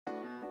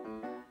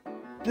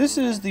This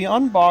is the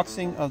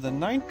unboxing of the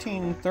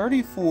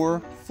 1934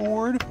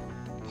 Ford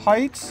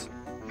Heidts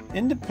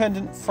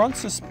independent front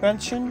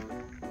suspension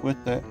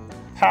with the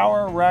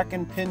power rack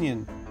and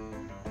pinion.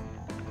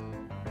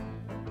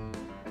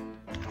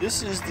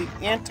 This is the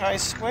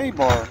anti-sway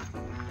bar.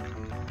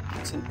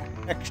 It's an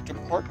extra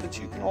part that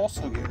you can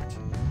also get.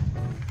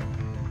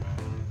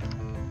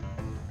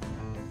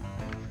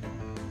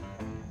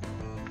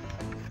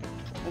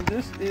 And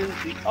this is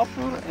the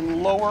upper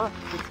and lower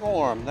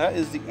control arm. That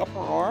is the upper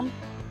arm.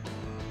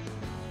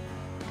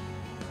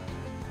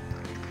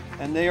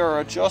 And they are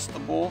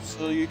adjustable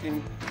so you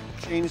can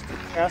change the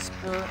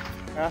caster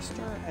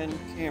and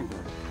camber.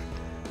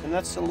 And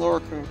that's the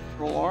lower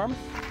control arm.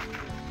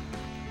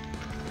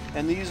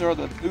 And these are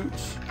the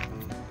boots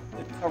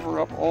that cover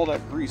up all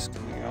that grease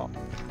coming out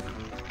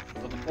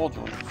of the ball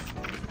joints.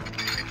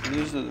 And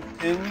these are the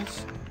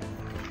pins,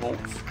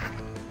 bolts,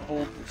 to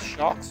hold the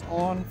shocks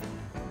on.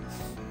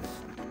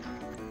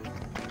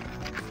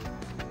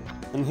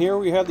 And here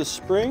we have the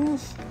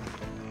springs.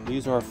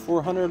 These are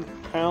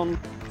 400-pound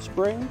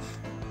springs.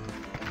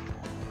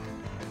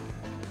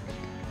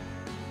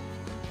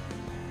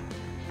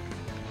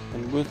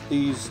 And with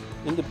these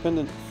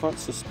independent front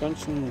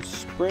suspension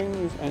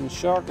springs and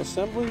shock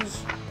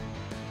assemblies,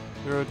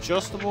 they're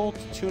adjustable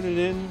to tune it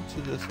in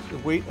to the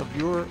weight of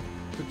your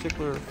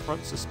particular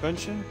front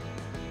suspension.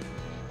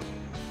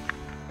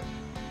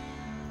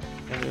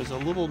 And there's a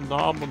little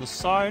knob on the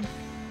side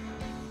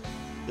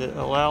that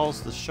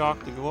allows the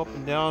shock to go up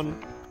and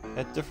down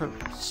at different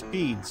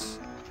speeds.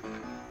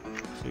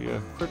 So you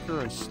have quicker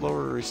and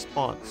slower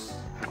response.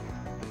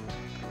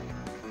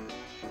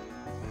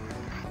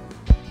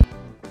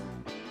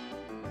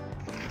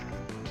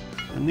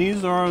 And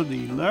these are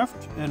the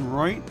left and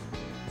right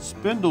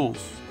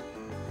spindles.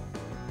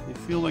 They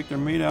feel like they're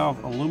made out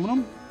of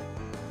aluminum.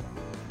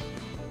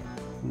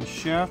 And the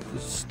shaft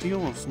is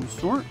steel of some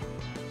sort.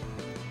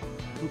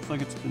 Looks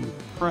like it's been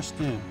pressed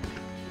in.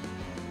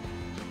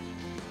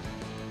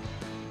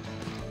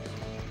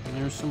 And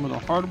there's some of the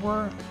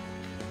hardware.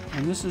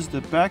 And this is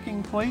the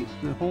backing plate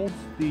that holds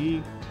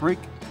the brake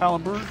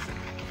calipers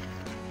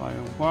by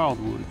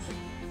Wildwoods.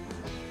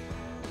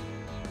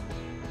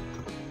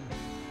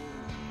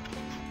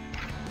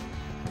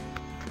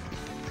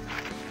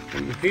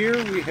 And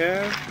here we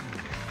have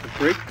the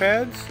brake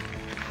pads.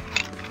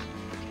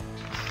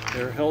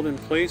 They're held in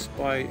place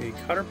by a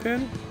cotter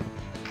pin.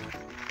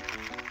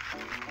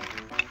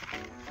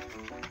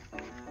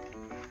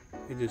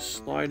 They just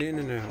slide in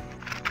and out.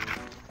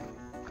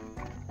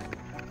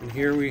 And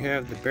here we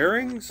have the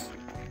bearings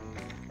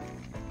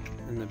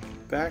and the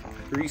back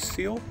grease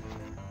seal.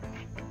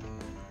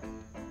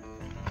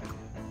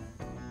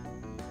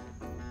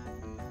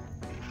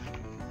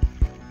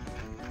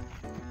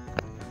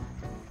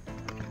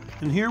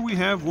 And here we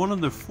have one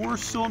of the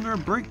 4-cylinder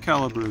brake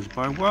calipers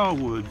by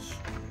Wildwoods.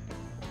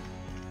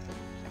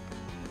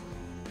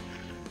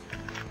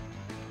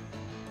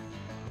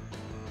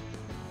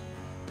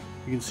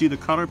 You can see the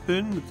cotter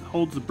pin that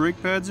holds the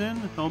brake pads in,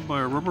 held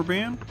by a rubber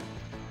band.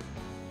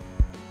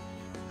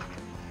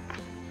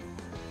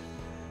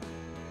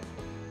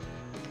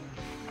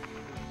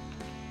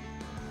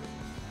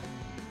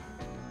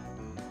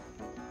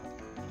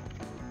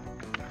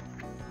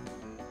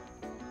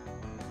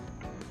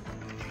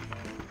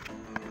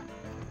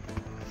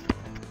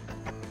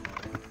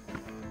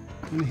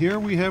 And here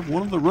we have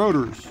one of the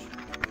rotors.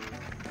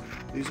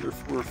 These are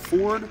for a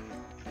Ford. And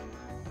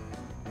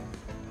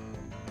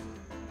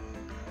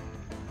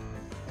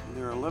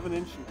they're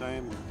 11-inch in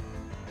diameter.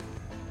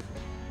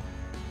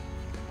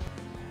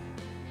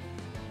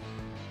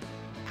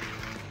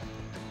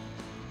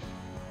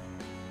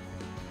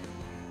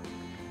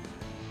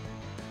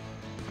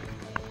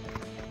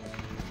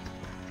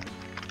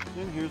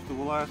 And here's the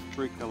last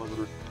brake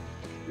caliper.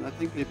 And I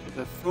think they put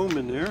that foam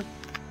in there,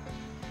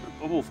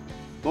 or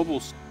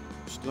bubble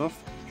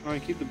stuff, to try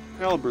and keep the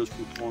calipers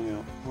from falling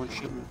out on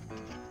shipment.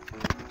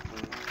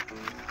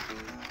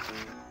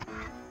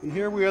 And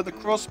here we have the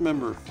cross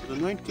member for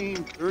the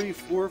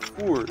 1934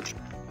 Ford.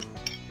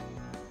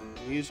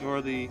 And these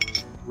are the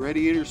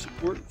radiator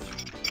supports.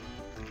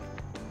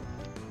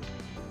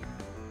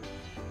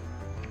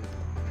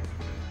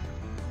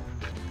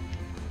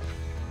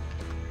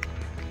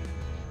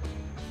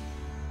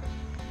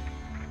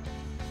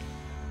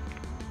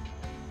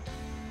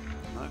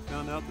 I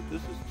found out that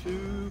this is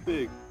too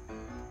big,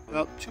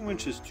 about 2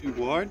 inches too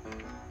wide.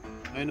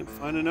 I ended up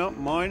finding out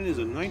mine is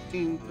a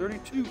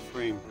 1932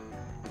 frame.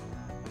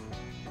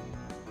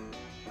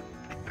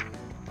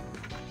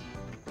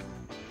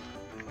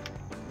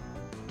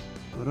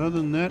 But other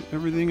than that,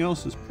 everything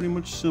else is pretty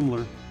much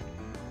similar.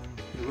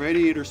 The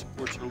radiator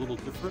supports are a little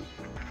different.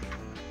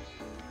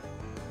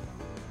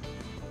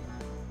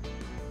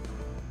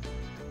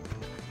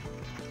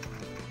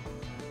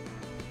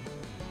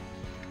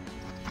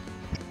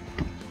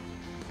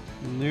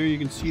 And there you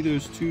can see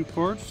those two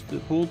parts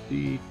that hold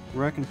the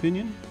rack and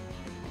pinion.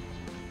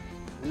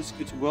 This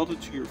gets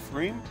welded to your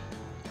frame.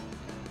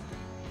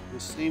 The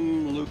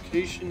same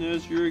location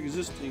as your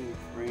existing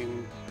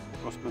frame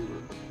cross member.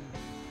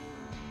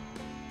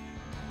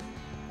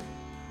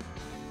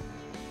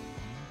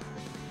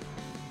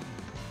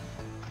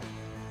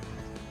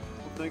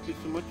 thank you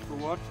so much for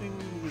watching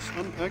this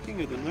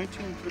unpacking of the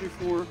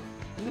 1934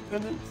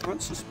 independent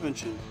front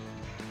suspension.